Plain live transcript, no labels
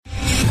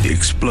The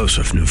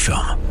explosive new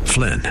film,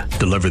 Flynn,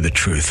 deliver the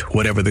truth,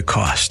 whatever the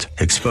cost,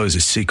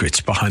 exposes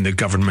secrets behind the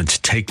government's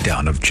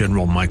takedown of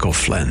General Michael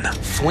Flynn.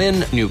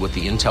 Flynn knew what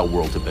the intel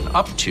world had been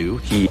up to.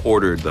 He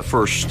ordered the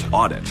first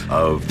audit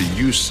of the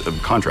use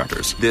of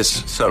contractors.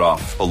 This set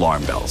off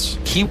alarm bells.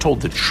 He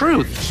told the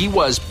truth. He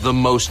was the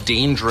most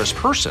dangerous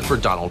person for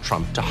Donald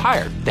Trump to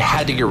hire. They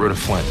had to get rid of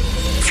Flynn.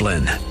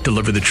 Flynn,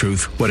 deliver the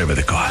truth, whatever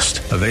the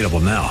cost. Available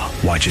now.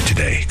 Watch it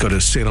today. Go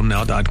to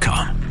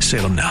salemnow.com.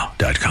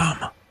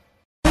 salemnow.com.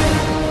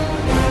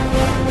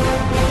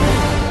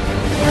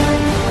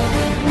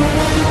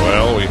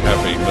 Well, we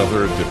have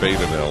another debate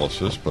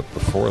analysis, but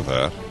before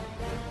that,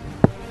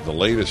 the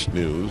latest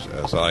news,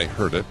 as I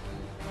heard it,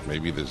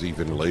 maybe there's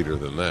even later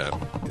than that,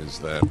 is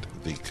that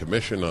the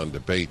Commission on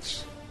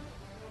Debates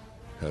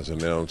has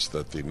announced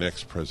that the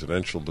next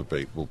presidential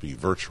debate will be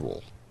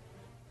virtual.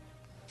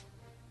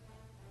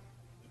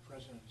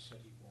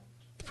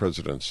 The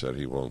president said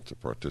he won't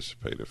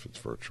participate if it's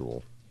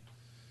virtual,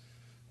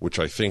 which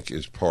I think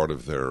is part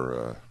of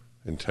their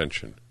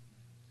intention.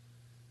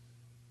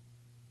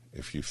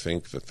 If you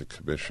think that the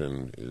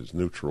commission is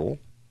neutral,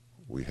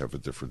 we have a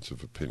difference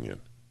of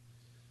opinion.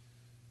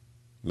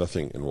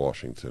 Nothing in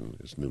Washington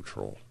is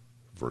neutral,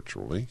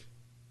 virtually.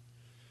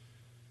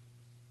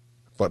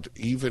 But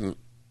even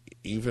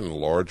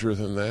larger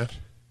than that,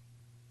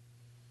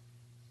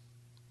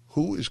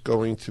 who is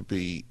going to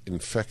be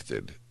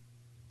infected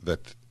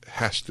that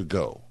has to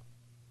go?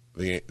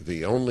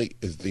 The only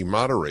is the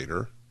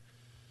moderator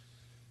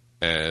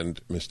and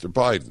Mr.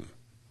 Biden,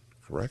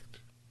 correct?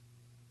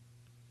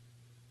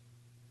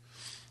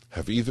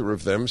 Have either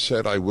of them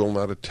said, I will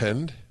not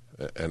attend?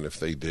 And if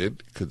they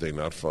did, could they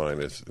not find,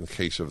 in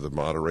case of the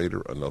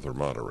moderator, another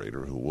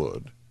moderator who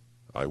would?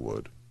 I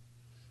would,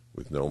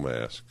 with no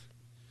mask.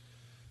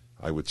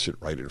 I would sit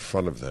right in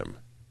front of them.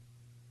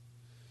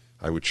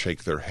 I would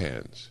shake their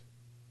hands.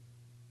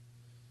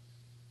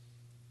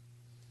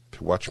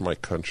 To watch my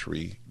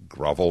country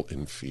grovel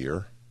in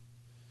fear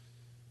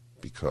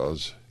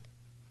because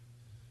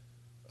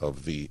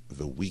of the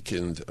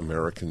weakened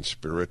American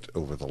spirit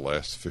over the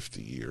last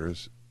 50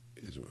 years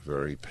is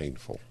very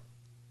painful.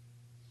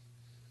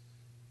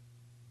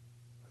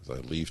 As I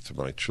leave to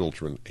my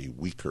children a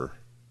weaker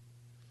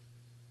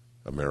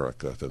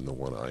America than the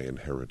one I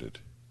inherited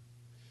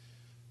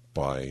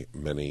by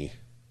many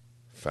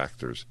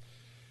factors.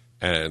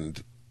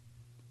 And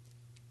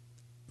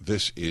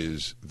this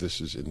is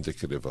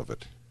indicative of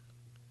it.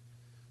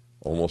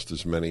 Almost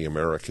as many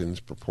Americans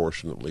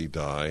proportionately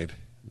died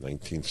in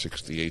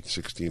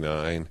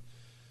 1968-69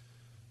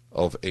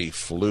 of a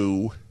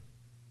flu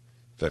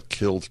that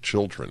killed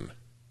children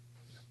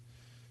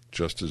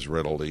just as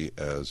readily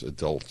as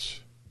adults.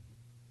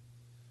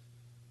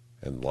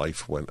 And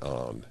life went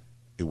on.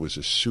 It was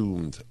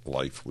assumed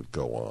life would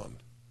go on.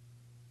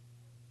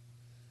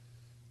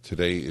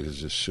 Today it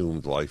is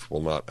assumed life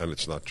will not, and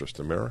it's not just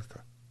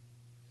America.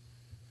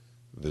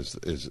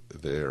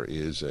 There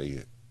is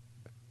a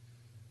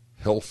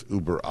health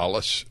über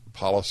alles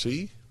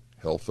policy,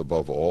 health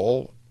above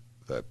all,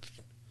 that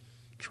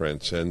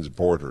transcends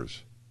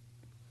borders.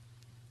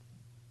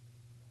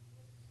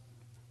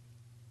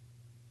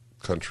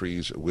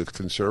 Countries with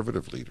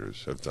conservative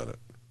leaders have done it.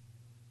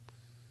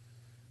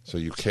 So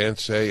you can't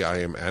say I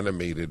am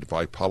animated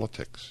by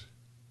politics.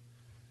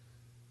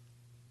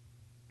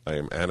 I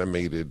am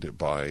animated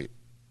by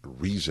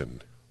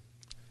reason.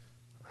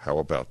 How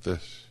about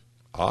this?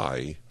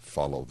 I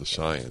follow the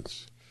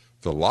science.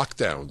 The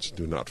lockdowns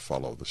do not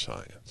follow the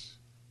science.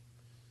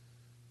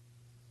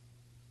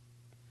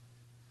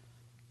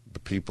 The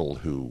people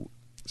who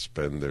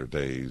spend their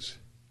days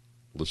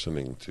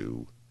listening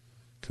to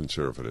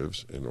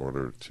conservatives in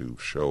order to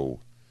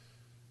show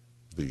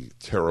the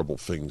terrible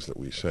things that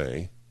we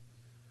say,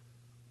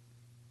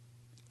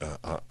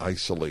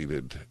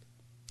 isolated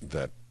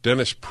that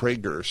Dennis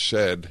Prager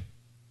said,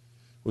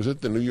 was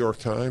it the New York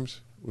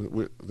Times?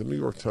 The New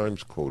York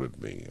Times quoted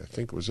me. I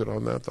think, was it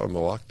on that, on the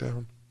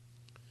lockdown?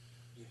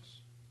 Yes.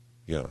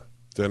 Yeah.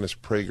 Dennis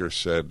Prager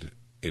said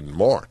in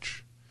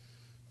March,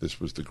 this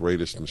was the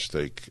greatest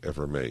mistake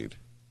ever made.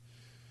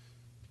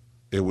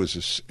 It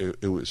was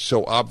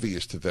so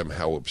obvious to them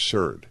how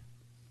absurd.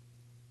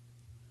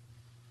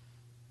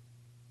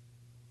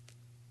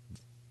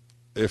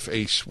 If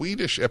a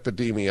Swedish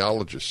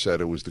epidemiologist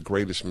said it was the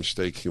greatest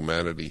mistake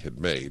humanity had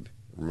made,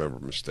 remember,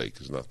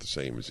 mistake is not the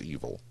same as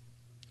evil.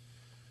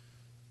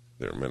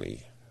 There are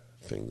many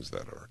things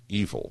that are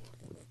evil.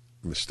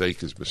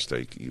 Mistake is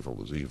mistake,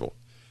 evil is evil.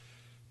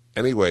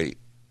 Anyway,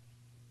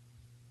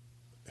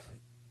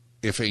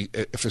 if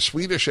a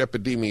Swedish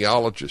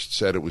epidemiologist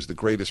said it was the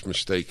greatest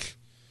mistake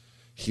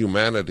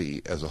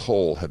humanity as a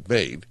whole had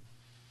made,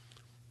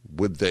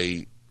 would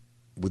they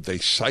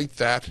cite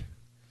that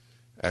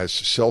as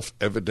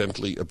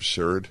self-evidently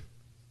absurd?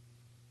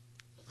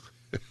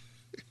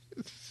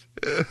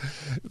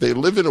 They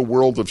live in a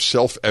world of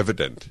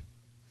self-evident.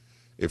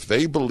 If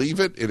they believe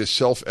it, it is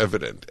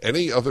self-evident.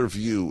 Any other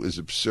view is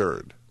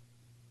absurd.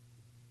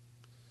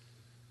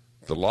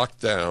 The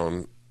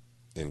lockdown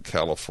in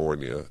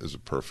California is a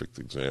perfect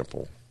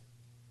example.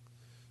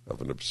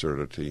 of an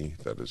absurdity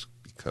that has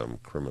become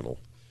criminal.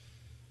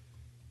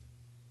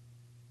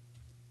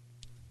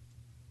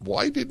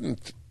 Why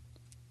didn't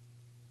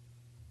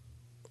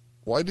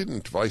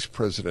Vice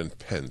President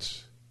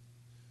Pence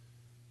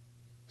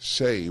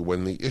say,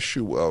 when the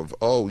issue of,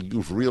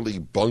 you've really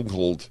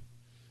bungled,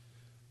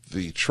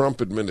 the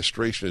Trump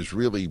administration has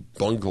really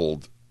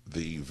bungled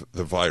the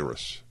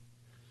virus,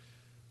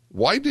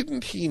 why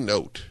didn't he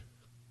note,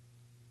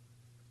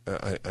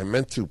 I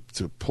meant to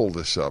pull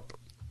this up,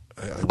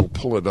 I will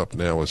pull it up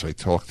now as I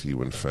talk to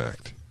you, in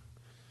fact,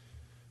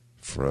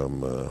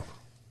 from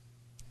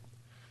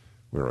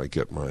where I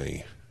get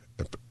my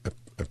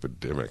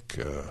epidemic.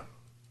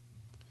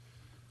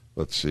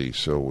 Let's see.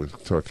 So we're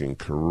talking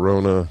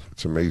corona.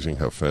 It's amazing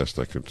how fast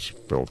I could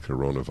spell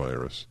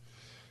coronavirus.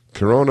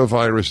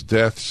 Coronavirus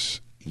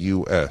deaths,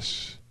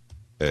 USA.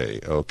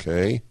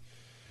 Okay.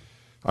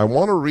 I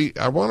want to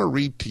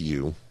read to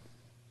you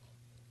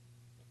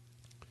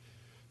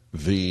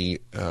the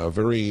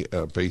very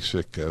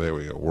basic. There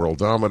we go.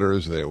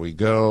 Worldometers. There we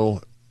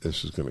go.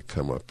 This is going to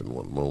come up in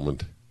one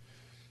moment.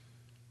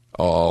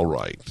 All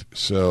right.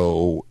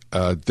 So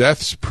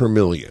deaths per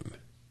million.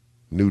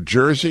 New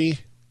Jersey.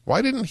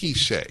 Why didn't he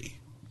say?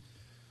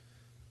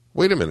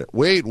 Wait a minute.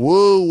 Wait.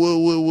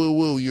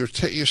 Whoa. You're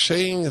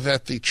saying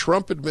that the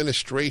Trump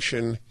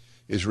administration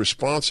is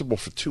responsible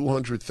for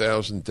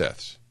 200,000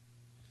 deaths.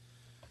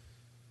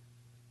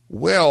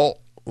 Well,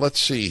 let's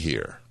see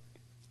here.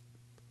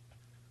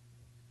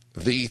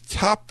 The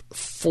top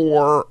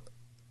four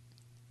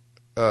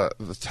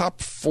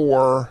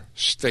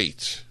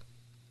states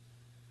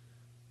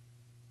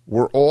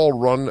were all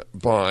run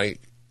by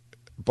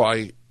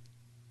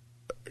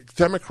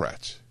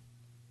Democrats.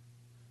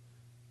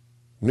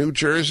 New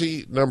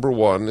Jersey, number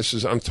one.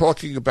 I'm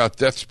talking about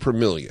deaths per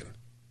million.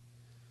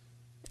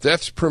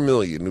 Deaths per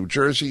million. New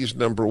Jersey is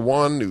number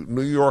one.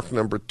 New York,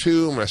 number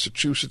two.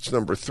 Massachusetts,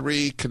 number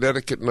three.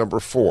 Connecticut, number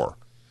four.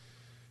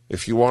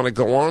 If you want to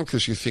go on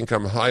because you think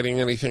I'm hiding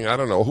anything, I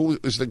don't know. Who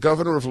is the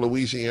governor of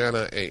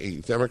Louisiana, a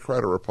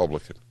Democrat or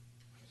Republican?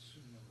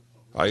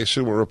 I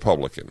assume a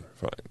Republican.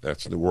 Fine.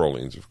 That's New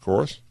Orleans, of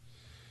course.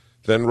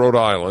 Then Rhode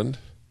Island.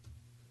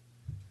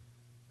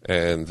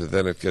 And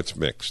then it gets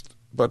mixed.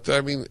 But,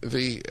 I mean,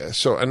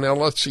 and now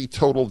let's see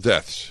total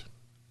deaths.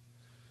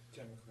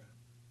 Democrat.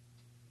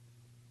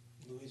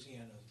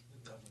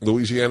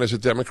 Louisiana's a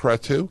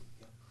Democrat, too?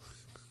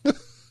 Yeah.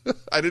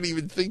 I didn't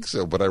even think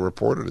so, but I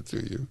reported it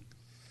to you.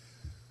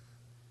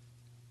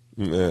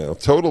 Now,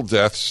 total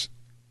deaths,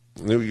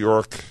 New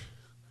York.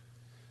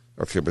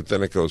 Okay, but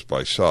then it goes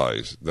by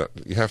size.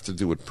 You have to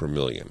do it per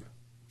million.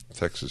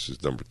 Texas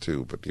is number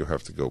two, but you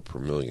have to go per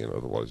million,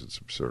 otherwise it's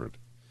absurd.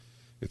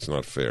 It's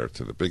not fair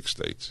to the big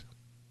states.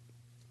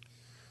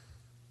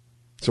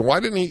 So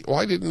why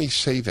didn't he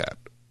say that?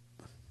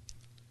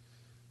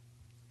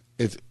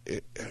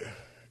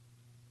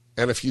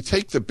 And if you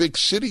take the big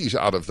cities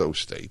out of those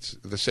states,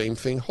 the same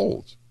thing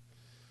holds.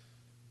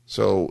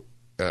 So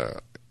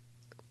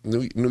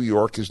New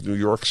York is New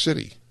York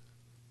City.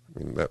 I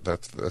mean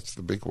that's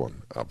the big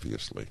one,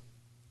 obviously.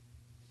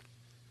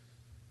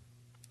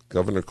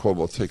 Governor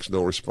Cuomo takes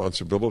no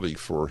responsibility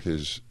for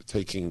his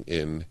taking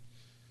in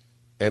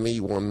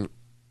anyone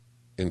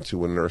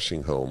into a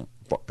nursing home.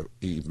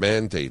 He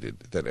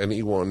mandated that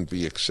anyone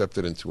be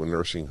accepted into a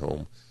nursing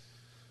home,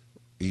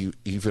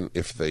 even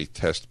if they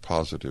test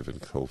positive in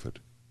COVID.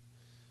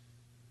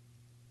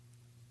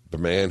 The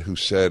man who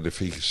said if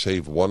he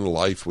saved one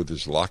life with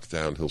his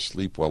lockdown, he'll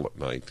sleep well at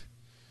night,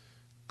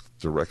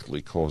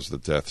 directly caused the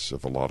deaths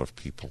of a lot of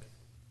people.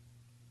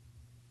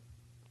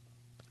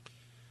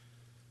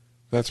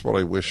 That's what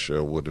I wish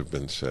would have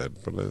been said,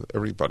 but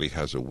everybody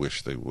has a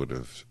wish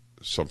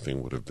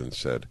something would have been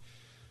said.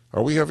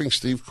 Are we having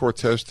Steve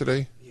Cortez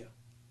today? Yeah.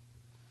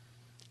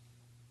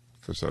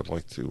 Because I'd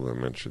like to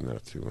mention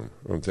that to him.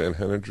 Dan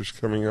Henninger's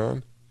coming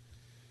on.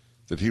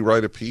 Did he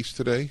write a piece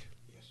today?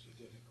 Yes, he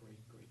did a great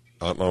piece.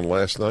 On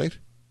last night?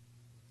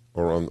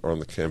 Or on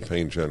the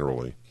campaign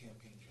generally?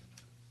 Campaign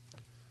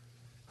generally.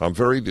 I'm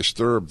very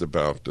disturbed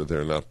about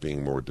there not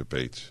being more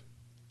debates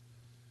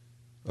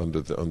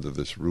under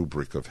this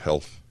rubric of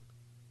health.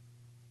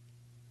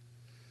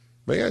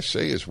 May I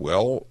say as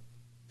well,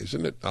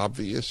 isn't it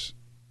obvious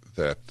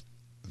that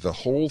the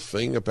whole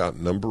thing about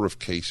number of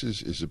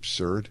cases is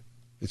absurd?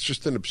 It's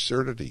just an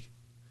absurdity.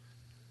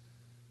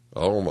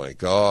 Oh my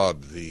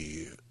God,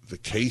 the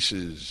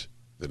cases,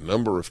 the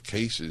number of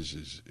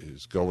cases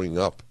is going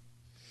up.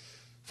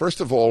 First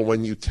of all,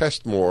 when you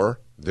test more,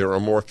 there are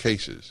more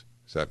cases.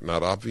 Is that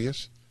not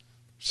obvious?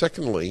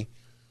 Secondly,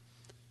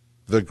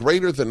 the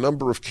greater the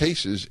number of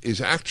cases is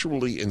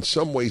actually in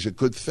some ways a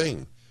good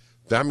thing.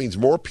 That means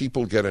more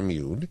people get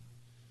immune,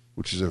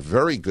 which is a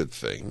very good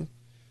thing.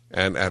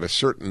 And at a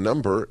certain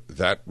number,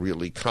 that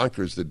really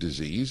conquers the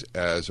disease,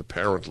 as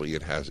apparently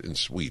it has in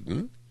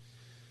Sweden.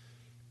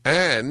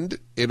 And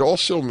it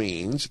also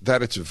means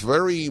that it's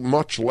very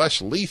much less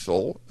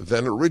lethal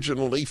than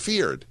originally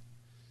feared.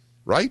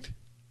 Right?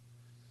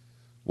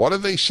 What do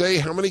they say?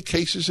 How many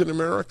cases in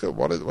America?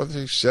 What do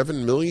they say?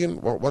 7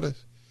 million? What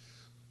is?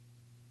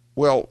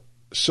 Well,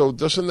 So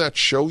doesn't that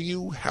show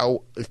you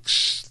how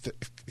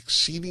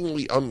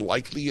exceedingly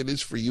unlikely it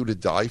is for you to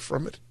die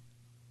from it?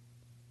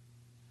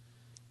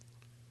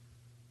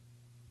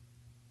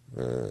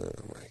 Oh,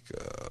 my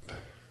God.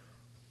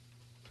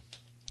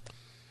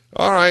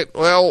 All right,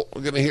 well,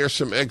 we're going to hear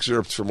some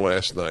excerpts from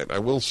last night. I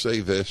will say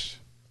this.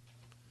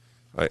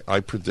 I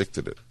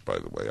predicted it, by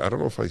the way. I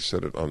don't know if I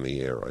said it on the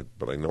air,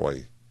 but I know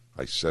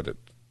I said it.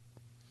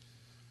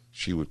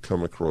 She would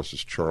come across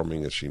as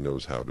charming as she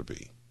knows how to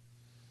be.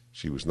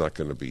 She was not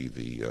going to be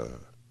the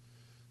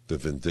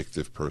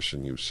vindictive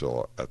person you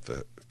saw at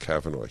the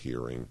Kavanaugh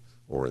hearing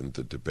or in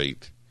the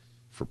debate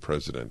for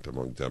president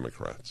among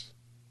Democrats.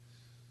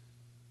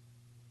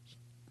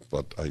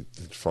 But I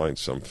did find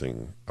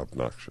something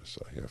obnoxious,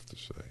 I have to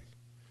say.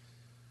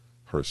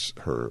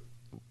 Her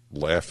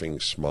laughing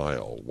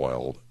smile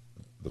while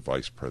the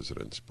vice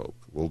president spoke.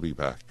 We'll be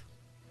back.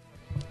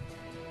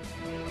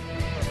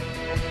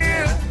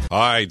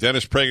 Hi,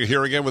 Dennis Prager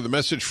here again with a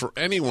message for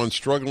anyone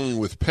struggling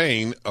with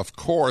pain. Of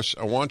course,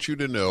 I want you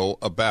to know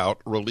about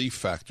Relief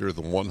Factor,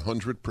 the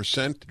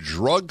 100%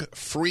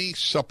 drug-free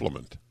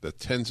supplement that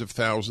tens of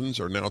thousands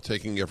are now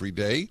taking every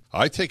day.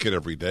 I take it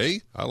every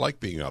day. I like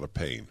being out of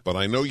pain. But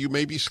I know you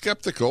may be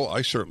skeptical.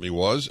 I certainly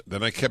was.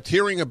 Then I kept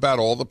hearing about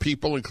all the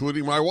people,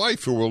 including my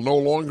wife, who were no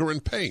longer in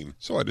pain.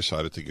 So I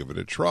decided to give it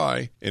a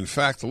try. In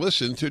fact,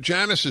 listen to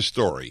Janice's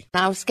story.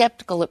 I was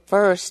skeptical at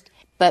first.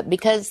 But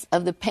because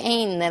of the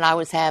pain that I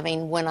was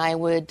having when I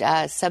would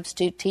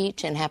substitute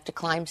teach and have to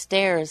climb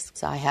stairs,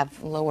 so I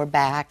have lower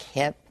back,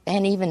 hip,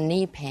 and even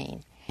knee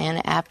pain.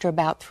 And after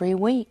about 3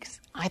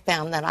 weeks, I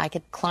found that I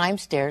could climb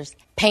stairs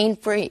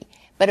pain-free.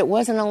 But it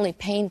wasn't only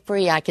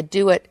pain-free. I could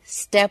do it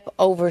step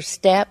over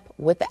step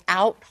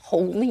without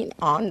holding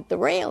on the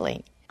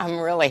railing. I'm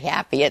really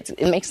happy. It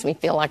makes me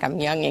feel like I'm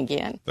young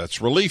again. That's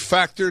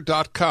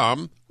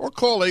ReliefFactor.com or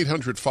call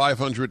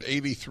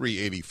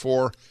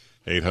 800-500-8384.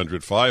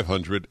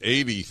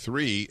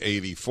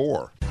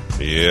 800-500-8384.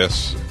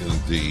 Yes,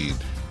 indeed.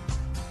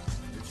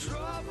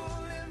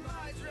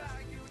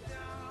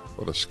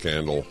 What a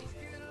scandal.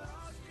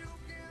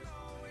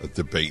 A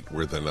debate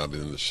where they're not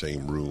in the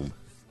same room.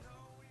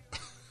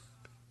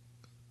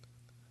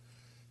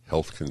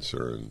 Health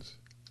concerns.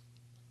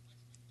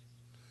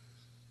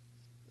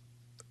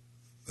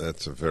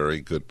 That's a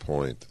very good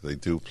point. They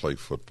do play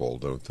football,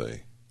 don't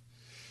they?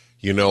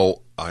 You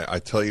know, I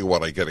tell you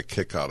what I get a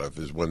kick out of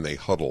is when they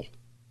huddle.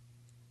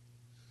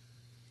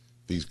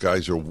 These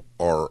guys are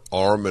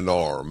arm in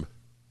arm,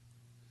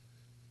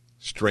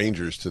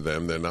 strangers to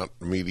them. They're not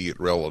immediate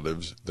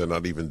relatives. They're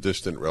not even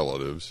distant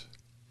relatives.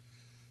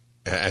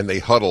 And they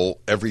huddle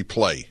every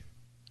play.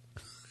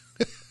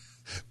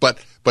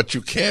 But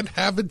you can't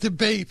have a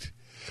debate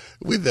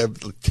with them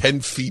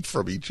 10 feet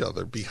from each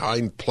other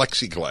behind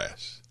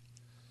plexiglass.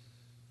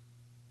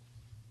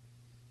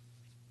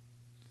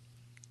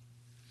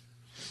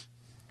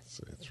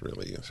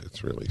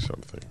 It's really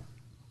something.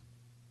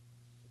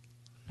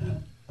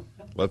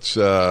 Let's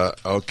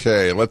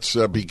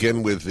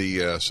begin with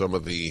the some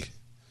of the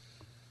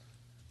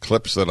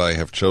clips that I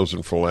have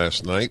chosen for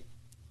last night.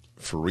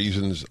 For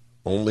reasons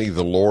only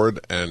the Lord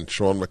and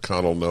Sean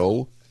McConnell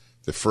know,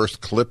 the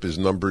first clip is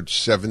numbered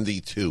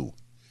 72.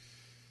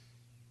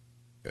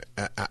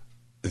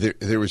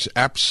 There is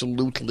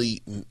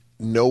absolutely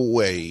no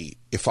way.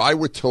 If I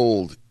were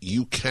told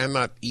you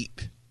cannot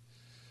eat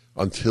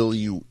until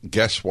you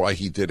guess why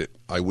he did it,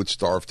 I would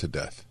starve to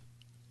death.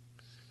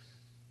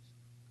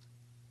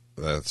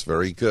 That's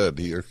very good.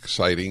 You're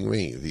exciting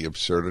me. The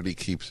absurdity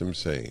keeps him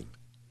sane.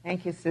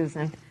 Thank you,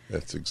 Susan.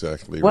 That's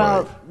exactly right.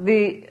 Well,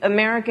 the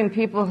American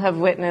people have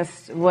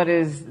witnessed what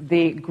is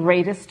the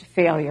greatest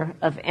failure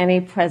of any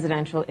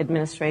presidential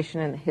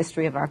administration in the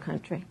history of our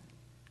country.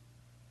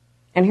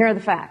 And here are the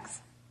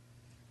facts.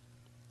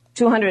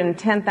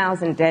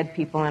 210,000 dead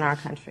people in our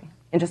country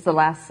in just the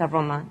last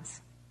several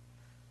months.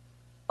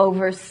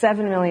 Over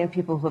 7 million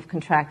people who have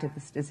contracted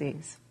this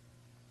disease.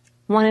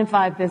 1 in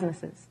 5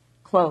 businesses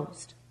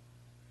closed.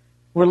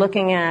 We're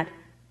looking at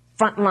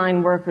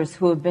frontline workers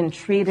who have been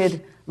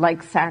treated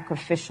like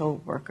sacrificial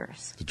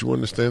workers. Did you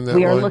understand that?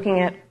 We are looking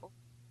at...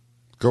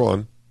 Go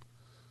on.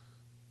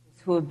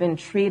 ...who have been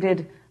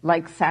treated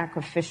like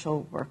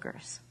sacrificial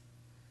workers.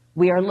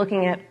 We are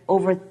looking at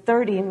over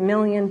 30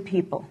 million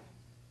people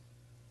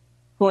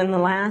who in the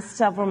last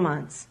several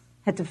months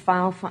had to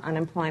file for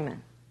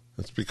unemployment.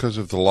 That's because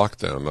of the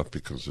lockdown, not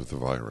because of the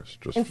virus,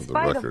 just for the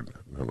record.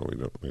 No, we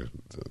don't do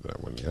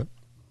that one yet.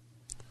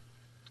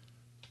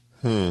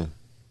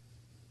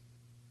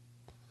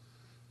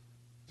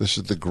 This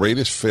is the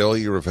greatest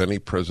failure of any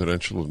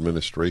presidential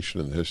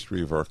administration in the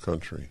history of our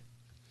country.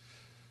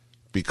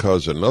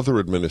 Because another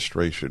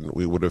administration,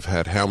 we would have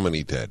had how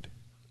many dead?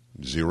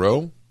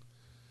 0?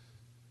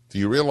 Do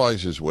you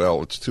realize as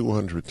well, it's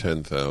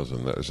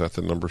 210,000. Is that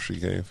the number she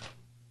gave?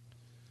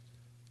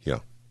 Yeah.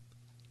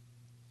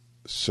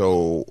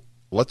 So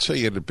let's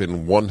say it had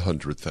been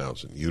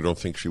 100,000. You don't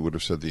think she would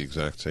have said the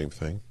exact same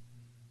thing?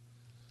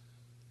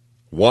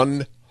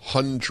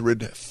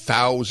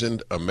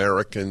 100,000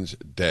 Americans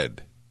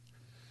dead.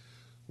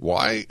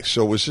 Why?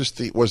 So was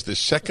the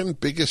second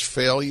biggest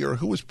failure?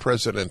 Who was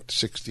president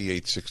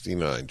 68,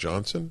 69?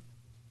 Johnson?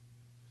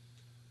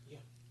 Yeah.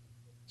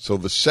 So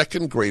the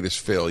second greatest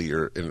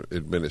failure in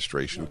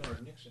administration. No,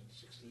 Nixon,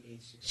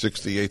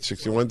 68,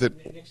 61.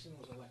 Nixon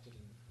was elected in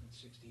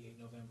 68,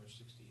 November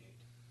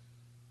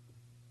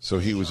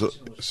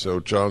 68. So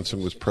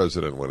Johnson was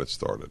president when it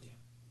started.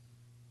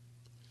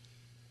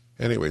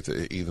 Anyway,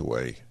 either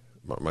way,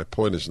 my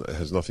point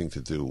has nothing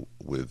to do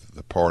with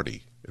the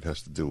party. It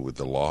has to do with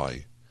the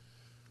lie.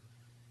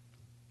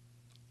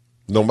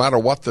 No matter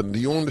what, do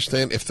you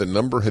understand? If the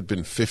number had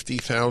been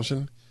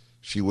 50,000,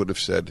 she would have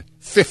said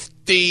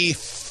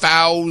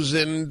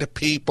 50,000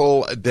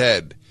 people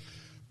dead.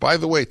 By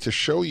the way, to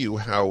show you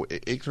how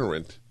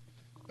ignorant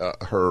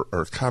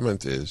her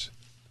comment is,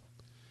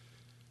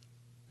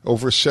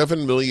 over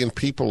 7 million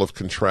people have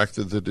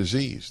contracted the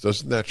disease.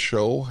 Doesn't that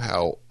show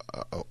how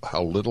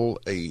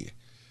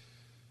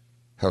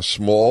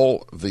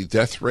small the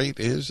death rate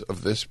is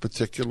of this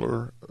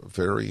particular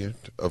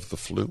variant of the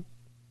flu?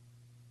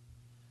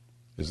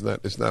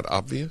 Isn't that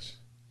obvious?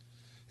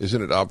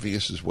 Isn't it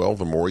obvious as well,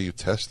 the more you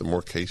test, the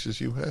more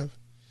cases you have?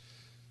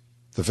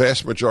 The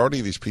vast majority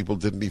of these people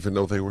didn't even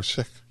know they were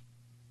sick.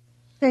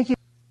 Thank you.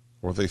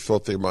 Or they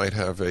thought they might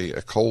have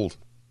a cold.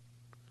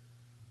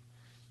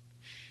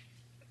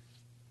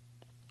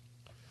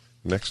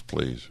 Next,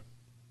 please.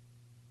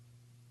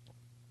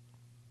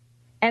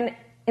 And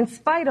in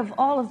spite of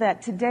all of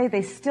that, today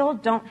they still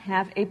don't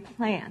have a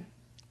plan.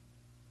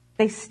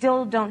 They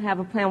still don't have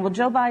a plan. Well,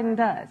 Joe Biden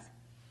does.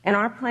 And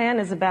our plan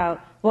is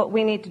about what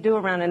we need to do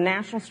around a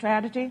national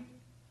strategy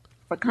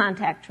for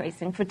contact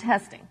tracing, for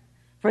testing,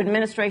 for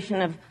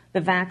administration of the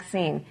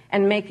vaccine,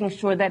 and making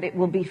sure that it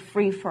will be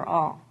free for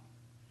all.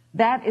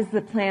 That is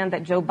the plan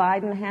that Joe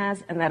Biden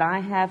has and that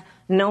I have,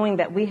 knowing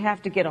that we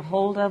have to get a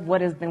hold of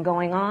what has been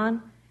going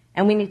on,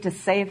 and we need to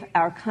save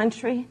our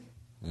country.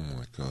 Oh,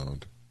 my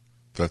God.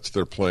 That's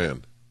their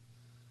plan.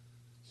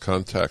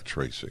 Contact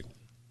tracing.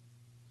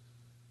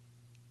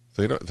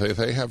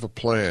 They have a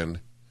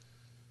plan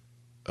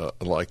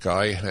like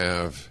I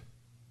have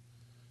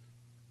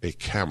a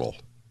camel.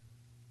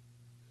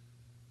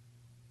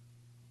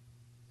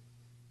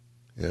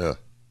 Yeah.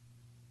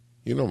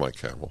 You know my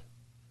camel.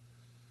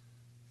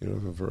 You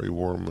have a very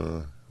warm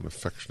and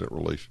affectionate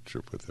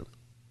relationship with him.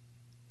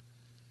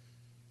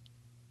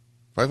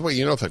 By the way,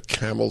 you know that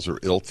camels are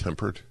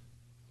ill-tempered?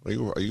 Are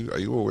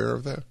you aware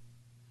of that?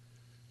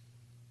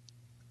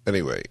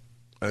 Anyway,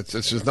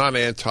 this is not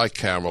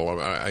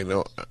anti-camel. I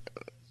know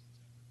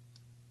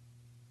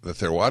that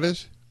their what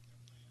is?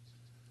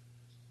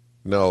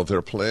 No,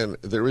 their plan.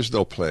 There is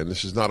no plan.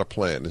 This is not a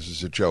plan. This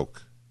is a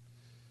joke.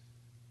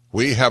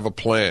 We have a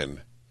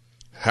plan.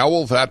 How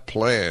will that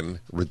plan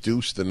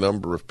reduce the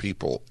number of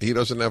people? He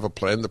doesn't have a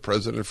plan, the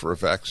president, for a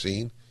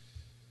vaccine,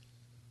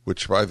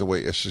 which, by the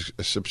way, a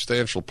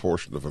substantial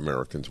portion of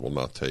Americans will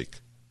not take.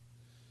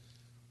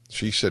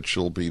 She said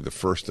she'll be the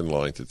first in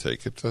line to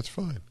take it. That's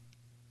fine.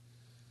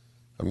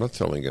 I'm not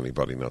telling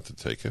anybody not to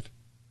take it.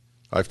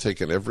 I've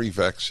taken every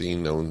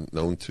vaccine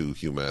known to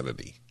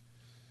humanity.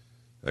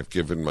 I've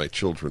given my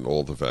children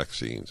all the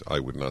vaccines. I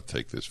would not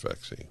take this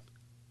vaccine.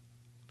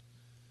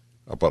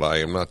 But I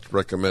am not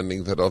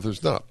recommending that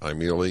others not.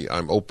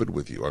 I'm open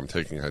with you. I'm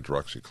taking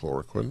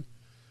hydroxychloroquine,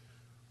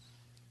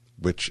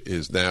 which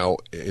is now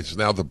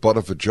the butt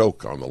of a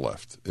joke on the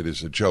left. It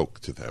is a joke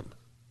to them.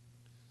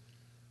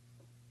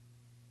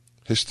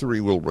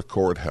 History will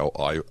record how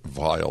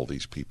vile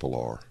these people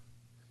are.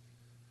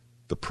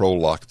 The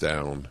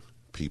pro-lockdown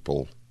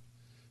people,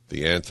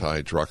 the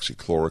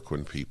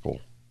anti-hydroxychloroquine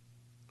people.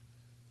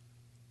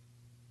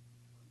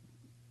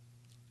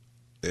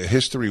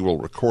 History will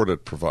record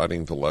it,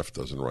 providing the left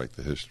doesn't write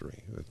the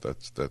history.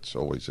 That's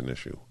always an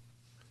issue.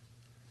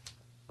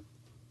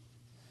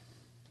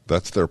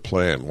 That's their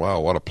plan. Wow,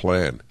 what a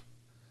plan.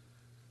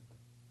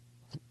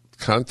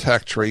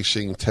 Contact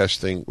tracing,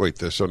 testing. Wait,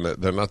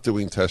 they're not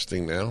doing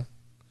testing now?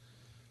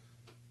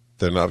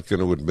 They're not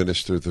going to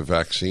administer the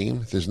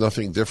vaccine? There's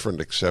nothing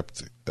different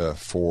except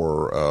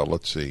for,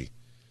 let's see,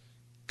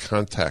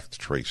 contact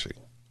tracing.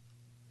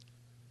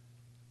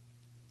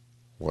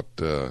 All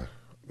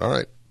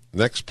right.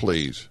 Next,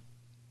 please.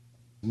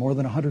 More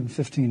than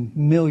 115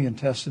 million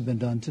tests have been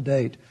done to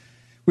date.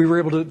 We were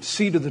able to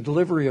see to the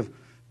delivery of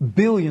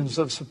billions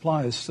of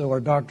supplies so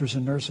our doctors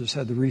and nurses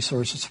had the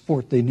resource and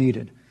support they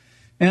needed.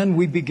 And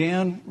we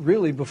began,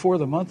 really, before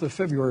the month of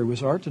February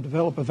was out, to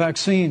develop a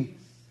vaccine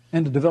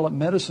and to develop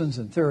medicines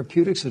and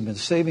therapeutics that have been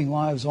saving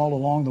lives all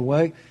along the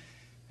way.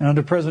 And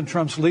under President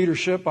Trump's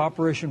leadership,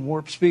 Operation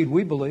Warp Speed,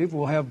 we believe,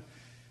 will have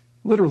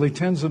literally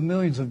tens of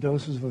millions of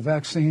doses of a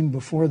vaccine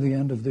before the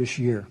end of this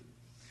year.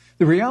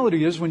 The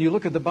reality is, when you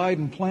look at the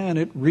Biden plan,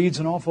 it reads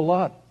an awful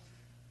lot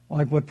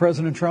like what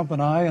President Trump and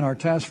I and our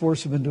task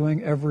force have been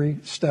doing every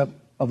step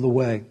of the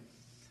way.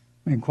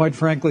 I mean, quite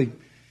frankly,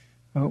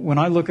 when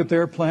I look at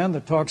their plan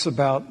that talks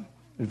about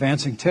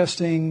advancing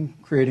testing,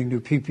 creating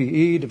new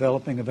PPE,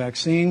 developing a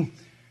vaccine,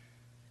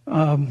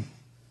 it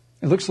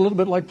looks a little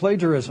bit like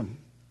plagiarism,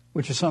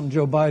 which is something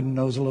Joe Biden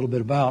knows a little bit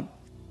about.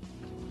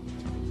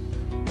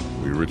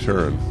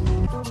 return.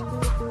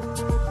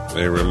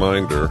 A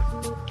reminder,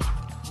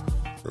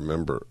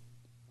 remember,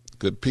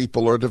 good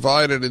people are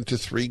divided into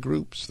three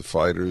groups: the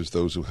fighters,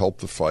 those who help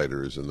the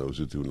fighters, and those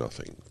who do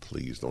nothing.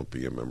 Please don't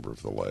be a member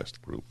of the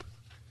last group.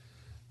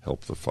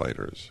 Help the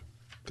fighters.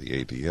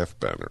 The ADF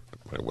banner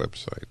at my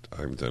website.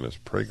 I'm Dennis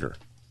Prager.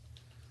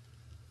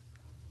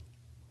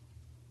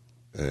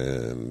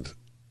 And,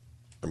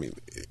 I mean,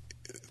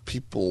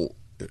 people,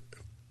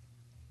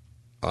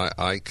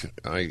 I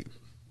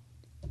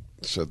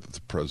said that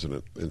the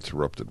president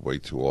interrupted way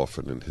too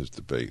often in his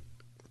debate.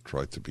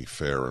 Tried to be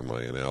fair in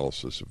my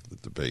analysis of the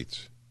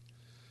debates.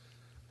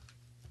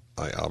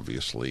 I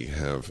obviously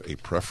have a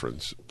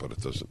preference, but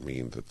it doesn't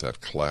mean that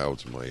that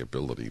clouds my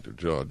ability to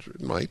judge.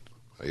 It might,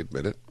 I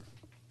admit it.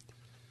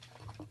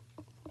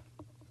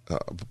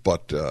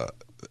 But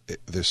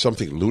there's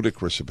something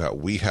ludicrous about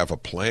we have a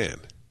plan.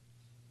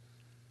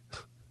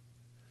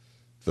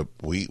 The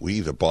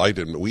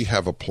Biden, we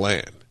have a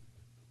plan.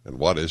 And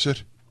what is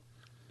it?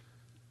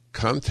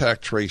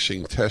 Contact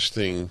tracing,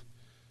 testing,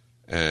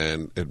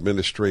 and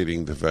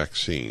administrating the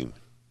vaccine.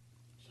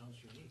 Sounds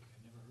unique. I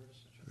never heard of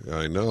such a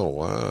I know,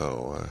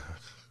 wow.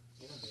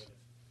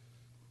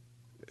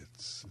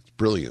 It's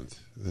brilliant.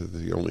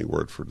 The only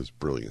word for it is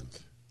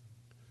brilliant.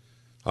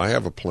 I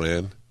have a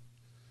plan.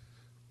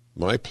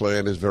 My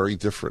plan is very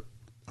different,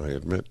 I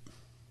admit.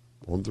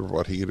 Wonder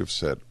what he'd have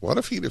said. What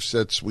if he'd have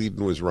said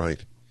Sweden was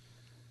right?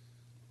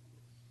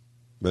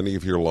 Many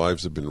of your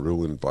lives have been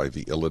ruined by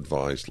the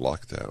ill-advised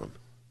lockdown.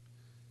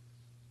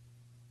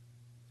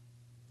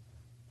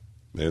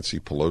 Nancy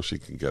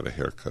Pelosi can get a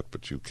haircut,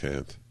 but you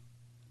can't.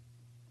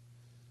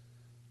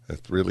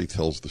 That really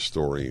tells the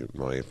story, in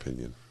my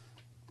opinion.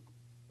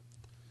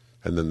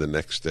 And then the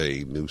next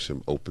day,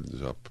 Newsom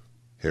opens up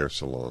hair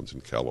salons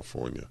in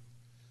California.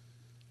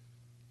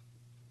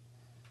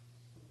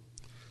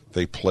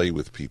 They play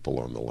with people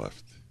on the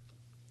left.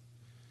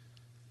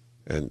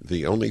 And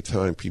the only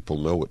time people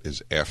know it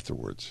is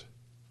afterwards,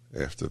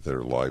 after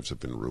their lives have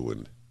been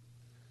ruined.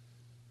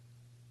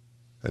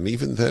 And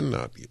even then,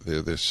 not.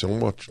 There's so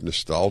much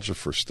nostalgia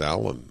for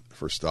Stalin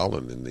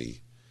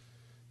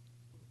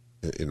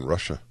in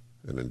Russia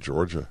and in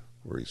Georgia,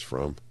 where he's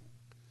from.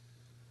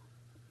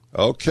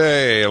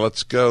 Okay,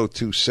 let's go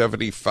to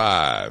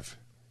 75.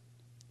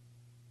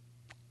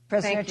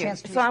 Thank you.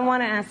 So I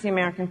want to ask the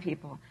American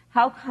people,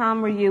 how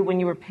calm were you when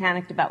you were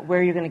panicked about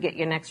where you're going to get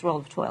your next roll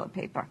of toilet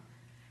paper?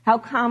 How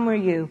calm were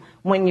you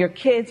when your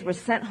kids were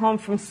sent home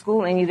from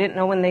school and you didn't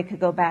know when they could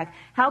go back?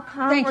 How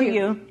calm were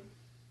you?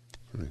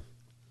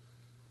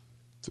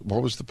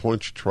 What was the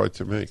point you tried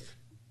to make?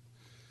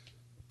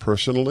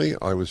 Personally,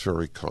 I was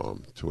very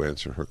calm, to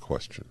answer her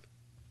question.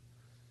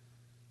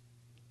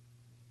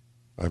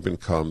 I've been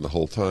calm the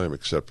whole time,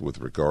 except with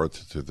regard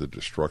to the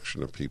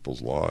destruction of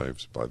people's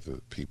lives by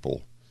the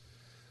people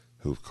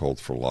who've called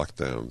for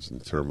lockdowns,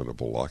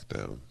 interminable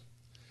lockdowns.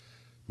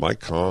 My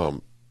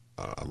calm,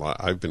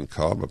 I've been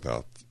calm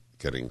about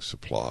getting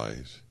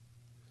supplies.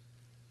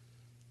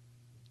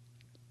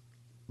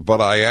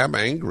 But I am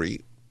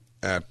angry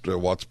at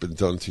what's been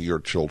done to your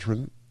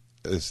children.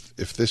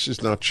 If this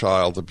is not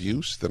child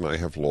abuse, then I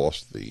have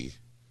lost the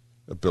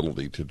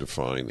ability to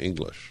define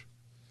English.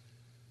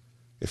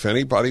 If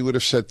anybody would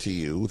have said to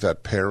you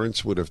that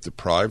parents would have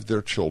deprived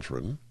their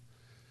children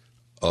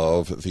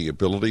of the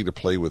ability to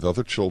play with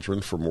other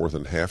children for more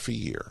than half a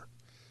year,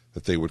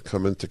 that they would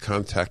come into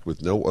contact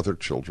with no other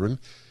children,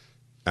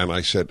 and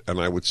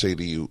I would say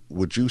to you,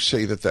 would you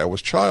say that that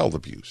was child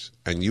abuse?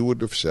 And you would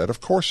have said,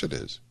 of course it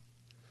is.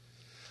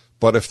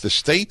 But if the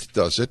state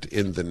does it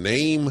in the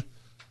name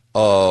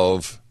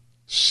of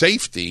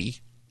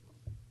safety,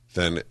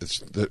 then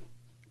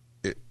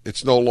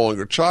it's no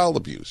longer child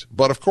abuse.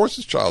 But of course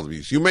it's child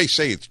abuse. You may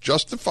say it's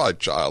justified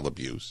child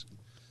abuse,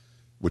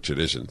 which it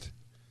isn't.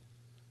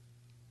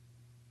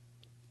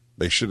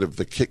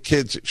 The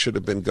kids should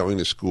have been going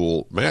to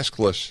school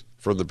maskless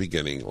from the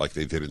beginning, like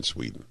they did in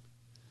Sweden.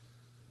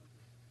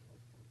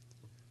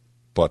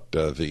 But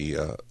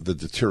the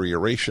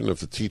deterioration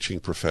of the teaching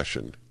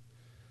profession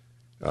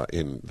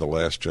in the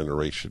last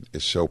generation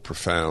is so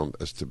profound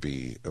as to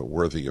be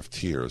worthy of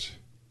tears.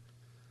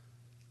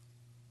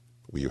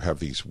 Where you have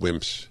these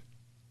wimps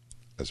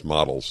as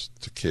models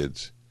to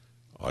kids.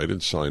 I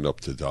didn't sign up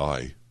to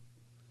die.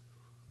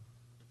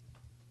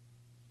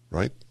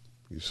 Right?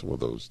 Some of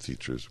those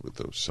teachers with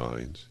those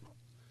signs.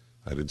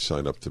 I didn't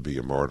sign up to be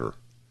a martyr.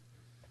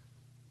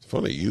 It's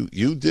funny,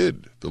 you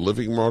did. The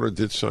living martyr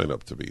did sign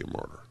up to be a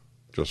martyr,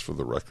 just for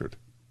the record.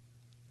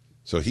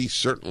 So he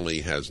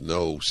certainly has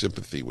no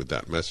sympathy with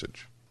that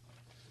message.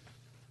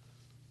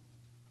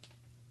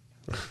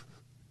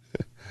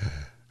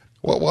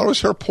 What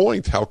was her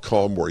point? How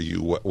calm were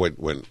you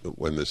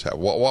when this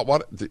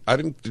happened?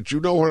 Did you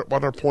know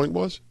what her point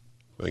was?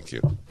 Thank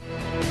you.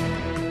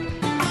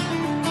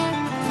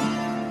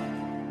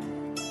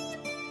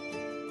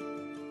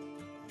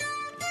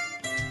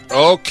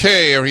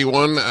 Okay,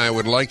 everyone, I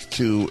would like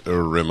to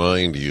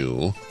remind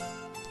you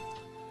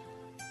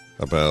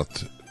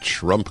about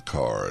Trump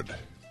Card.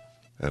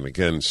 And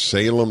again,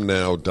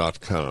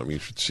 salemnow.com. You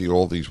should see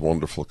all these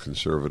wonderful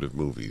conservative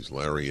movies.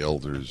 Larry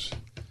Elder's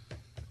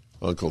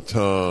Uncle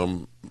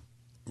Tom,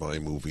 my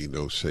movie,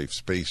 No Safe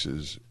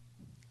Spaces.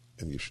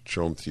 And you should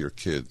show them to your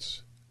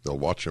kids. They'll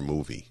watch a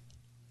movie.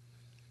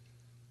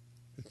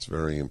 It's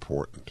very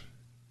important.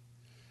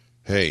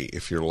 Hey,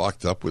 if you're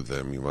locked up with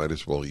them, you might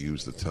as well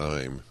use the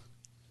time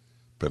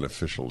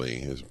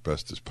beneficially as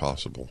best as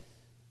possible.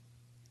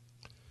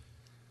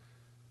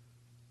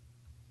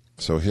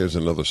 So here's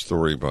another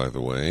story, by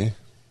the way.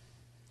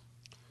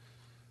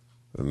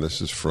 And this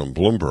is from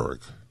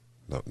Bloomberg,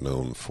 not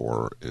known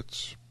for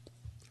its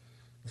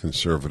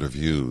conservative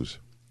views.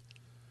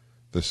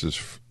 This is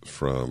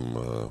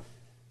from,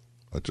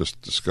 I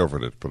just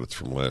discovered it, but it's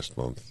from last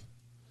month.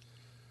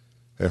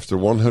 After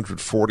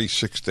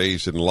 146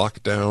 days in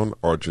lockdown,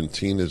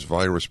 Argentina's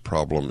virus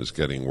problem is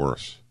getting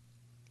worse.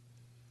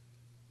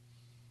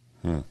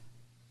 How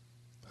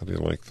do you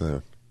like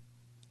that?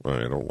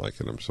 Well, I don't like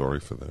it. I'm sorry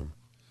for them.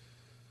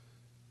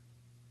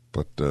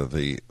 But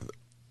the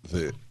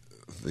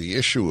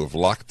issue of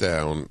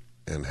lockdown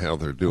and how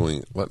they're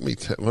doing. Let me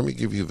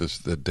give you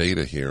the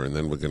data here, and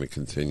then we're going to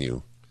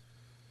continue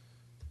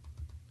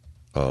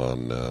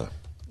on.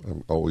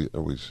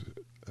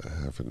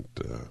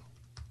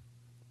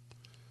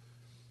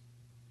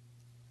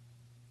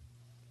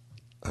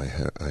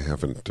 I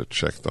haven't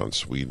checked on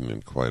Sweden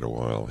in quite a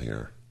while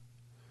here.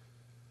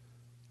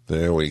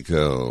 There we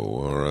go.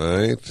 All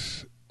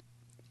right,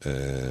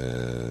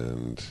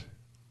 and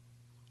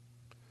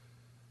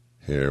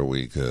here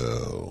we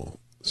go.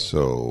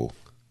 So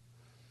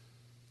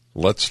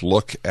let's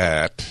look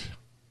at,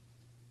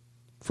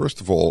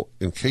 first of all,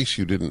 in case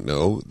you didn't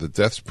know, the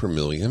deaths per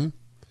million.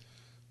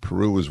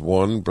 Peru is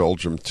 1,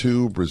 Belgium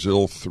 2,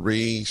 Brazil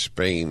 3,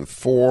 Spain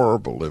 4,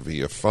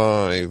 Bolivia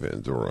 5,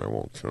 Andorra I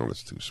won't count,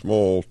 it's too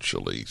small,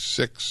 Chile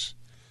 6,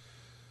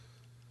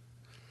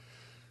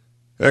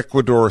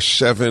 Ecuador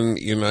 7,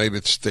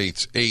 United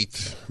States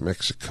 8,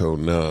 Mexico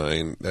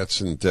 9.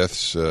 That's in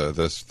deaths.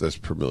 That's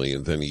per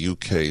million. Then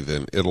UK,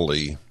 then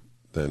Italy,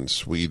 then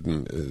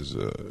Sweden is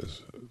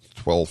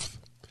 12th.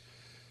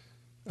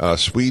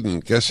 Sweden,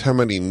 guess how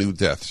many new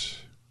deaths?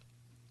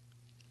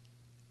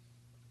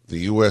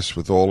 The U.S.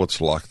 with all its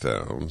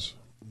lockdowns.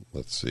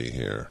 Let's see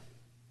here.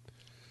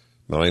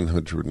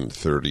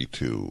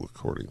 932,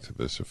 according to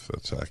this, if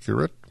that's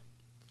accurate.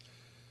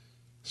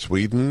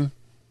 Sweden,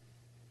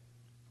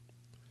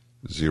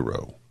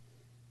 0.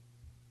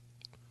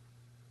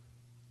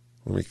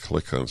 Let me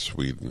click on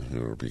Sweden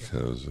here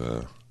because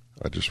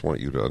I just want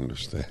you to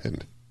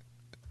understand.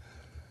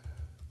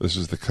 This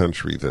is the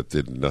country that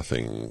did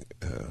nothing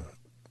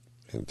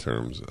in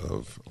terms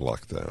of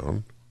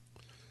lockdown.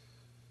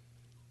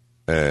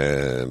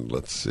 And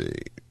let's see.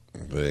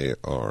 They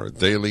are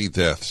daily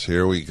deaths.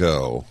 Here we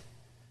go.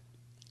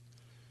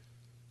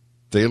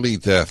 Daily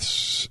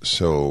deaths.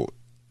 So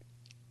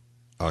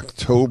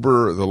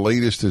October, the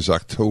latest is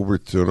October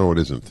 2. No, it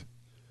isn't.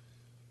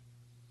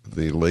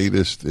 The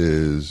latest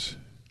is,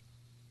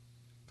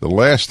 the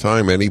last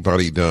time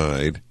anybody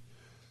died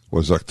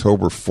was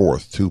October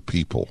 4th, 2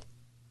 people.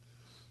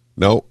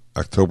 No,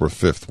 October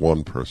 5th,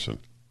 1 person.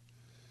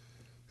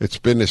 It's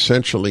been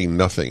essentially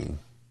nothing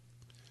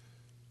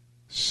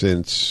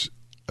since,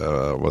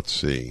 let's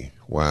see.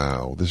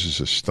 Wow, this is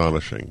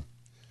astonishing.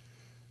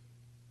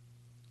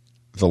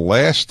 The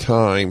last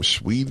time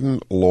Sweden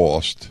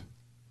lost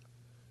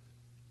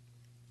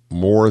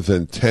more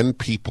than 10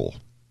 people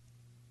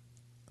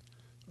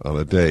on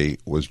a day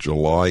was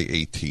July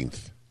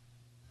 18th.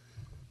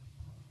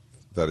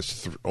 That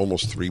is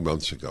almost 3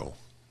 months ago.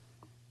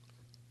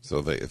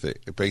 So they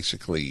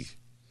basically,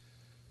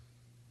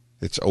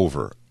 it's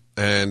over.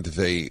 And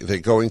they're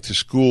going to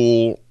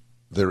school,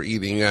 they're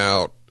eating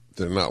out,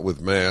 they're not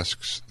with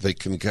masks. They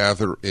can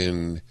gather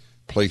in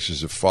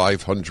places of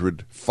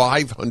 500.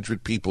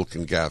 500 people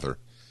can gather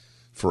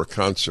for a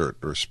concert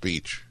or a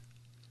speech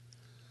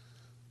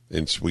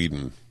in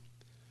Sweden.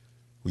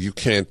 You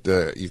can't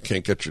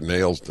get your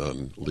nails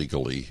done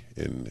legally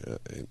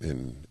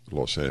in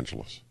Los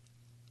Angeles.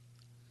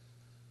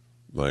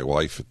 My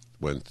wife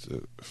went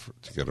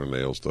to get her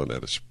nails done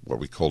at what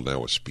we call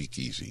now a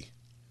speakeasy.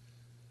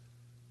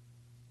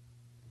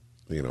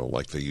 You know,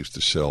 like they used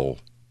to sell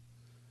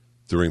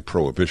during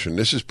Prohibition.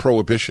 This is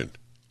Prohibition.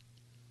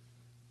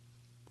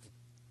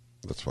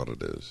 That's what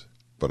it is.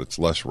 But it's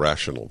less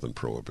rational than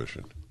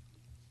Prohibition.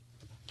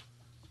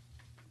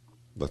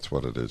 That's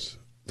what it is.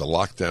 The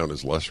lockdown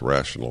is less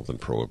rational than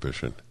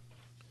Prohibition.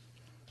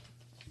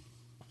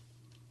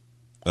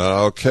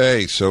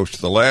 Okay, so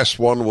the last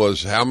one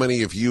was, how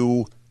many of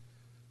you,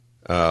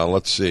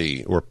 let's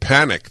see, were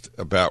panicked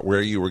about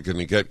where you were going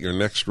to get your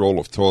next roll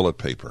of toilet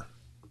paper?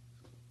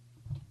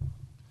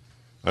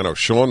 I know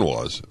Sean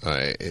was.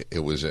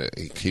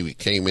 He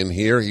came in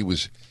here. He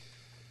was.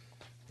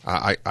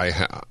 I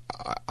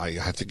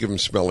had to give him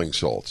smelling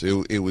salts.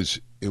 It was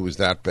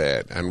that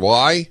bad. And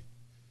why?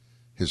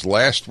 His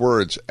last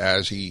words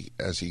as he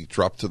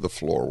dropped to the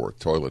floor were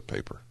toilet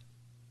paper.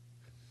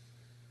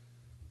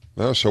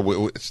 No,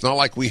 so it's not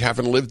like we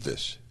haven't lived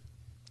this.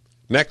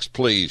 Next,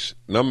 please,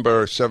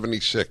 number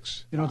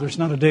 76. You know, there's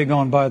not a day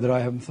gone by that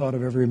I haven't thought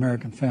of every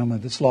American family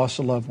that's lost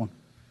a loved one.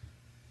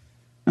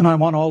 And I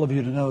want all of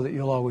you to know that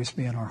you'll always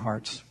be in our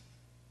hearts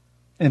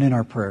and in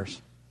our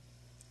prayers.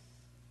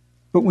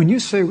 But when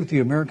you say what the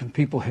American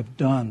people have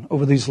done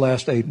over these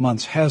last 8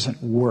 months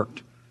hasn't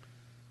worked,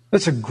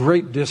 that's a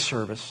great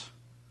disservice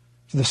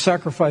to the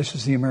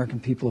sacrifices the American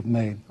people have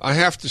made. I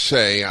have to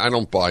say, I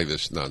don't buy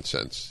this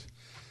nonsense.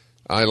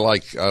 I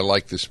like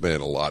this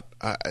man a lot.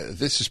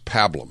 This is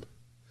pablum.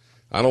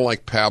 I don't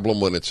like pablum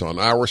when it's on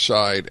our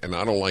side, and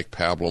I don't like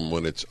pablum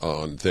when it's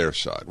on their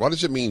side. What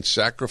does it mean,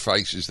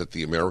 sacrifices that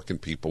the American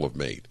people have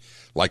made?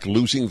 Like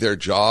losing their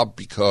job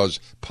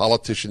because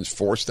politicians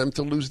forced them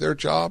to lose their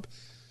job?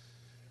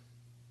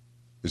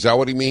 Is that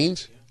what he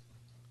means?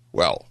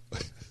 Well,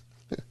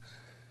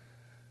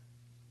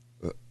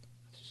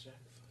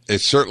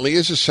 it certainly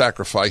is a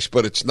sacrifice,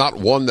 but it's not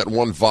one that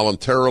one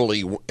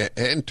voluntarily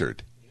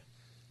entered.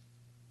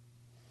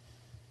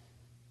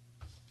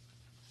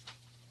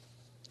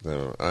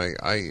 No,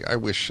 I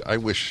wish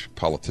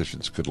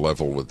politicians could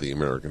level with the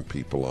American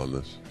people on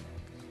this.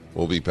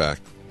 We'll be back.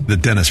 The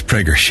Dennis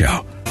Prager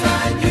Show.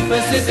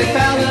 Pacific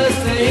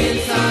Palisades,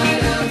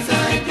 inside,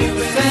 outside,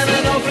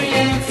 Seminole Free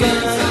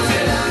Infant,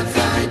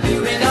 outside,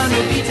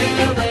 Redondo Beach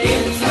and LA,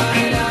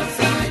 inside,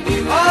 outside,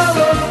 all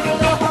over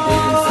the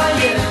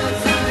Hawaii,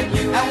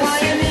 at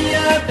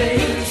Waimea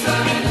Bay,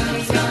 inside,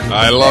 outside.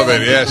 I love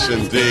it, yes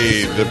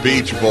indeed. The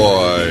Beach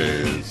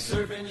Boys.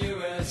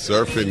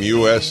 Surfing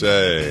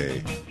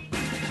USA.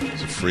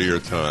 It's a freer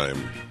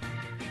time.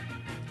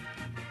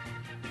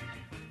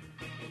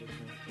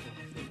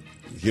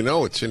 You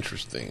know, it's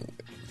interesting.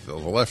 The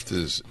left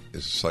is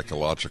a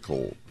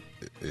psychological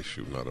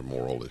issue, not a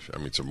moral issue. I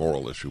mean, it's a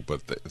moral issue,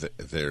 but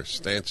their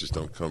stances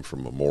don't come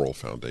from a moral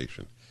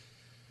foundation.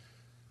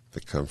 They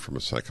come from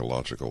a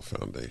psychological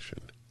foundation.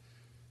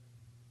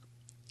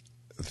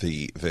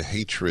 The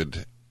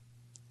hatred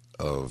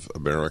of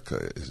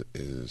America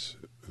is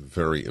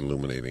very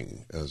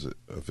illuminating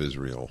of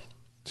Israel,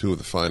 two of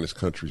the finest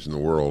countries in the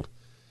world,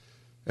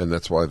 and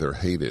that's why they're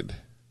hated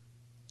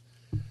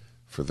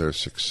for their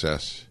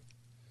success.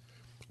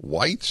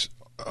 Whites,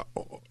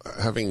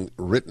 having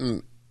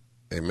written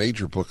a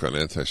major book on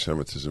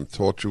anti-Semitism,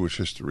 taught Jewish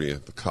history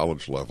at the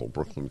college level,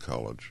 Brooklyn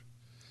College.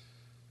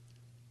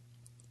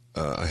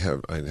 I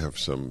have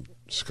some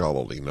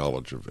scholarly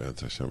knowledge of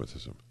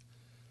anti-Semitism.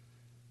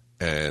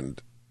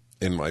 And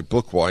in my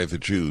book, Why the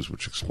Jews,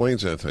 which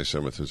explains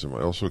anti-Semitism,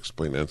 I also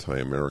explain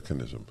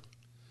anti-Americanism.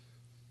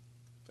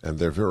 And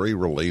they're very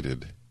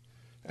related.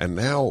 And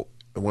now,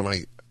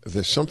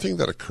 there's something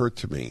that occurred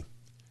to me.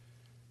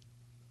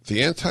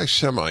 The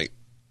anti-Semite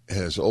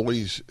has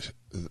always,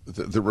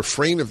 the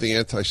refrain of the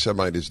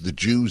anti-Semite is the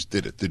Jews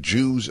did it. The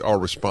Jews are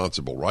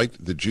responsible, right?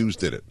 The Jews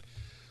did it.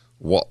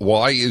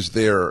 Why is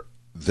there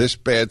this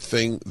bad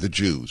thing? The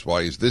Jews.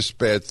 Why is this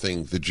bad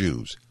thing? The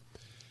Jews.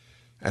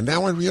 And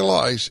now I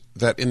realize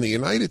that in the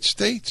United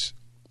States,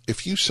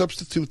 if you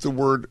substitute the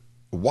word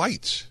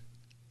whites,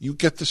 you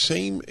get the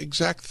same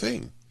exact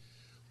thing.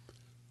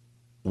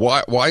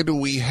 Why do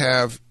we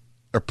have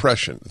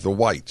oppression? The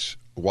whites.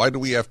 Why do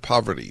we have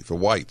poverty? The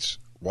whites.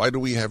 Why do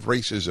we have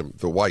racism?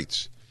 The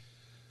whites.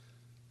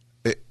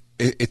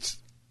 It's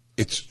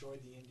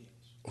destroyed the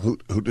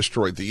Indians. Who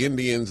destroyed the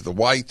Indians? The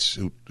whites.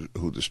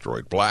 Who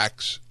destroyed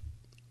blacks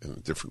in a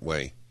different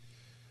way?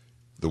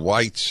 The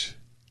whites.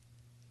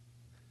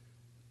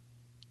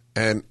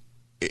 And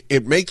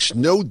it makes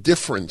no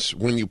difference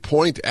when you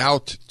point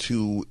out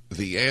to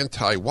the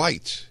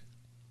anti-whites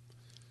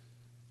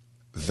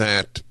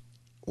that,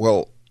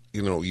 well,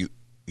 you know, you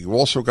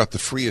also got the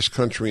freest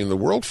country in the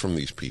world from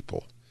these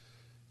people.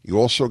 You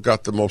also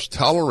got the most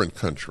tolerant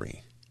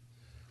country.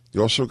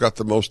 You also got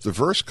the most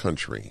diverse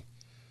country.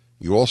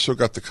 You also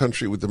got the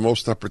country with the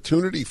most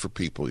opportunity for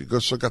people. You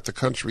also got the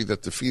country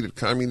that defeated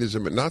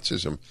communism and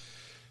Nazism.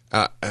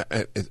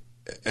 And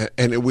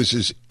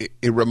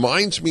it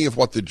reminds me of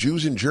what the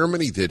Jews in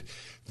Germany did.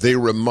 They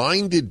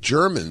reminded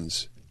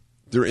Germans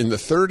in the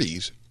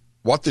 30s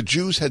what the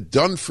Jews had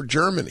done for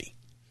Germany.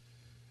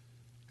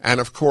 And,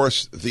 of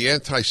course, the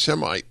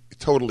anti-Semite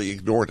totally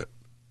ignored it.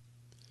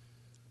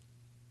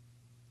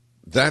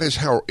 That is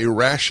how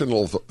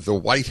irrational the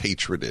white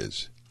hatred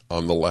is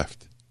on the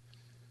left.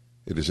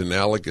 It is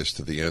analogous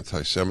to the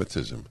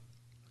anti-Semitism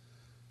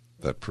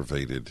that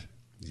pervaded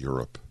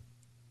Europe.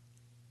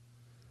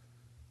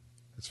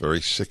 It's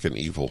very sick and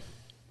evil.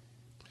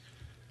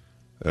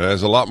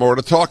 There's a lot more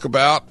to talk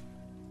about.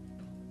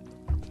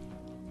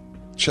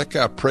 Check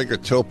out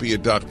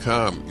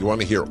Pragertopia.com. You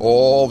want to hear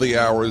all the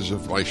hours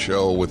of my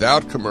show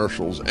without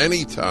commercials,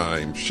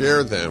 anytime.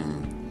 Share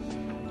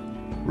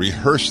them.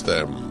 Rehearse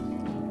them.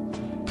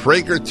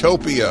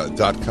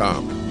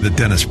 Pragertopia.com. The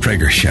Dennis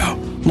Prager Show,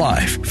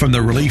 live from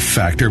the Relief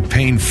Factor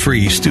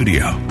Pain-Free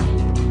Studio.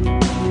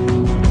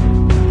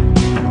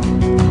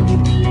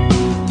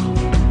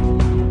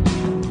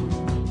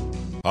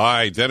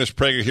 Hi, Dennis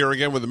Prager here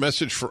again with a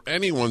message for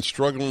anyone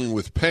struggling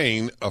with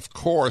pain. Of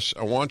course,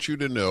 I want you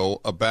to know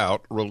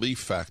about Relief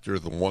Factor,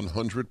 the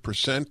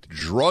 100%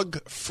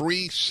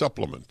 drug-free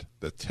supplement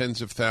that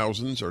tens of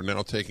thousands are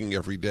now taking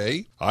every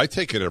day. I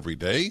take it every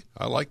day.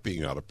 I like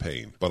being out of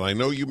pain. But I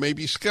know you may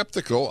be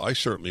skeptical. I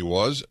certainly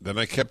was. Then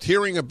I kept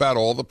hearing about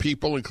all the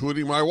people,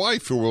 including my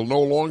wife, who are no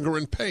longer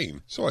in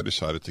pain. So I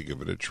decided to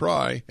give it a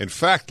try. In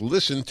fact,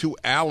 listen to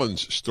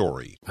Alan's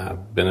story.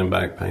 I've been in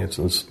back pain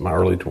since my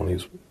early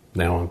 20s.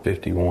 Now I'm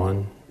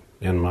 51.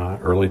 In my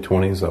early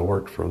 20s, I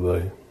worked for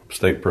the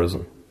state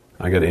prison.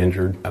 I got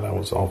injured and I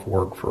was off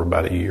work for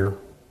about a year.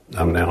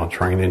 I'm now a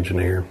trained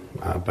engineer.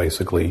 I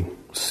basically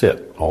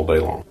sit all day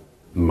long.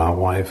 My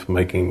wife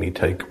making me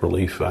take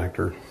Relief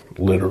Factor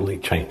literally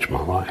changed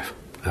my life.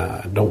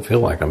 I don't feel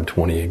like I'm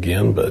 20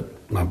 again, but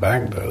my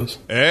back does.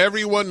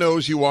 Everyone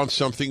knows you want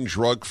something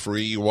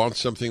drug-free. You want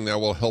something that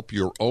will help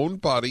your own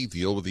body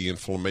deal with the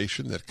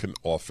inflammation that can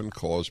often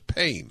cause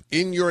pain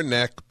in your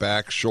neck,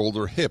 back,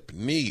 shoulder, hip,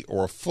 knee,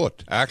 or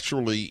foot.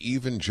 Actually,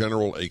 even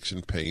general aches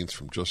and pains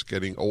from just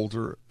getting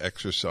older,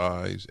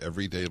 exercise,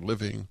 everyday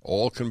living,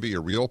 all can be a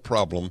real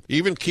problem,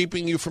 even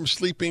keeping you from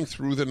sleeping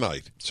through the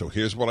night. So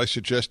here's what I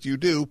suggest you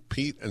do.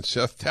 Pete and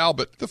Seth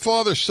Talbot, the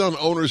father-son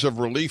owners of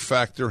Relief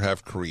Factor,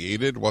 have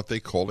created what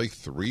they call a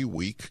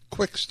 3-week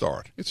quick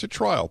start. It's a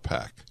trial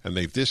pack, and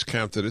they've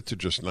discounted it to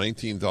just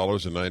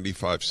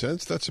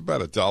 $19.95. That's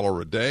about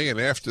 $1 a day,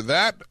 and after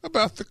that,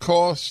 about the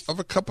cost of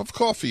a cup of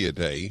coffee a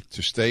day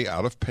to stay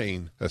out of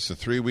pain. That's the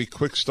 3-week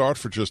quick start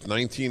for just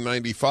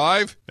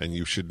 $19.95, and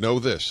you should know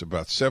this.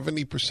 About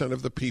 70%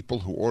 of the people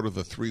who order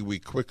the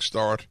 3-week quick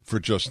start for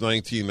just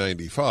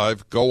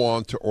 $19.95 go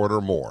on to order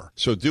more.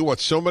 So do what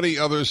so many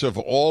others have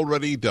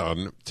already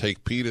done.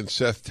 Take Pete and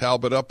Seth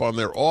Talbot up on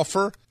their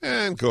offer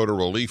and go to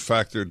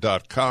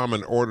ReliefFactor.com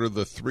and order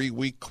the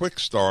 3-week quick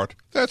start.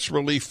 That's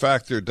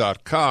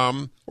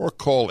ReliefFactor.com, or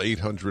call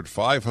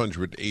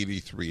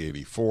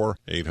 800-500-8384,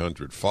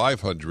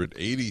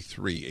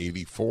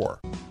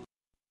 800-500-8384.